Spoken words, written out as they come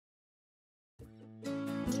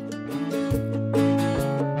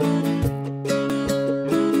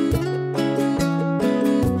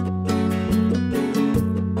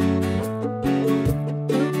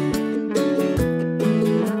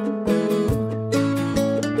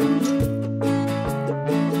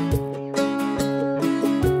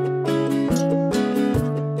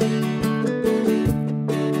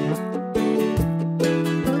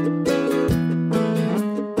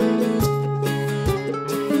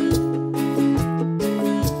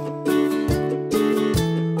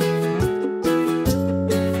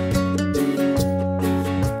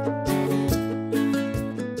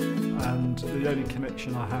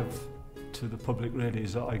public really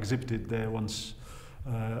is that I exhibited there once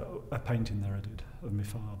a painting there I did of my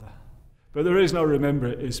father. But the reason I remember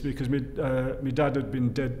it is because my dad had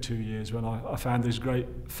been dead 2 years when I found this great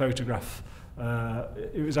photograph.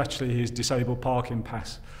 It was actually his disabled parking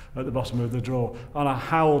pass at the bottom of the drawer, and I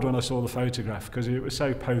howled when I saw the photograph because it was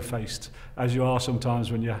so po-faced, as you are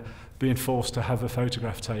sometimes when you're being forced to have a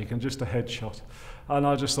photograph taken, just a headshot. And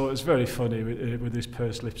I just thought it was very funny with his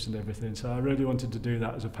pursed lips and everything, so I really wanted to do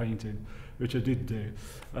that as a painting, which I did do.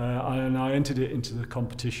 And I entered it into the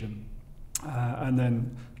competition. And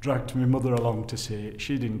then dragged my mother along to see it.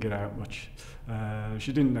 She didn't get out much.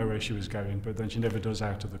 She didn't know where she was going, but then she never does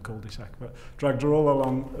out of the cul-de-sac. But dragged her all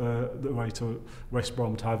along the way to West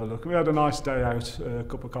Brom to have a look. We had a nice day out, a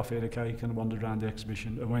cup of coffee and a cake, and wandered around the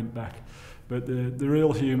exhibition and went back. But the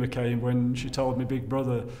real humour came when she told my big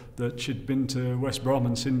brother that she'd been to West Brom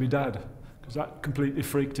and seen my dad, because that completely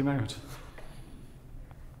freaked him out.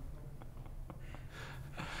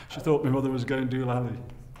 She thought my mother was going doolally.